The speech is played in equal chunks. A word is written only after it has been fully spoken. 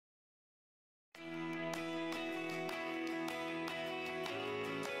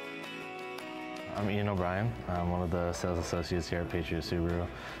I'm Ian O'Brien. I'm one of the sales associates here at Patriot Subaru.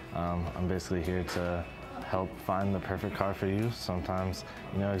 I'm basically here to help find the perfect car for you. Sometimes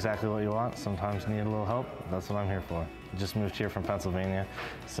you know exactly what you want, sometimes you need a little help. That's what I'm here for. Just moved here from Pennsylvania,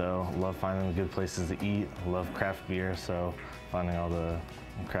 so love finding good places to eat, love craft beer, so finding all the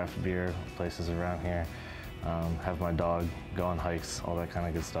craft beer places around here. Have my dog go on hikes, all that kind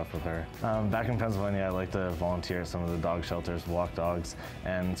of good stuff with her. Back in Pennsylvania, I like to volunteer at some of the dog shelters, walk dogs,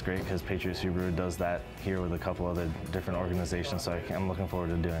 and it's great because Patriot Subaru does that here with a couple other different organizations, so I'm looking forward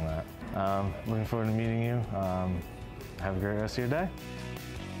to doing that. Looking forward to meeting you. Have a great rest of your day.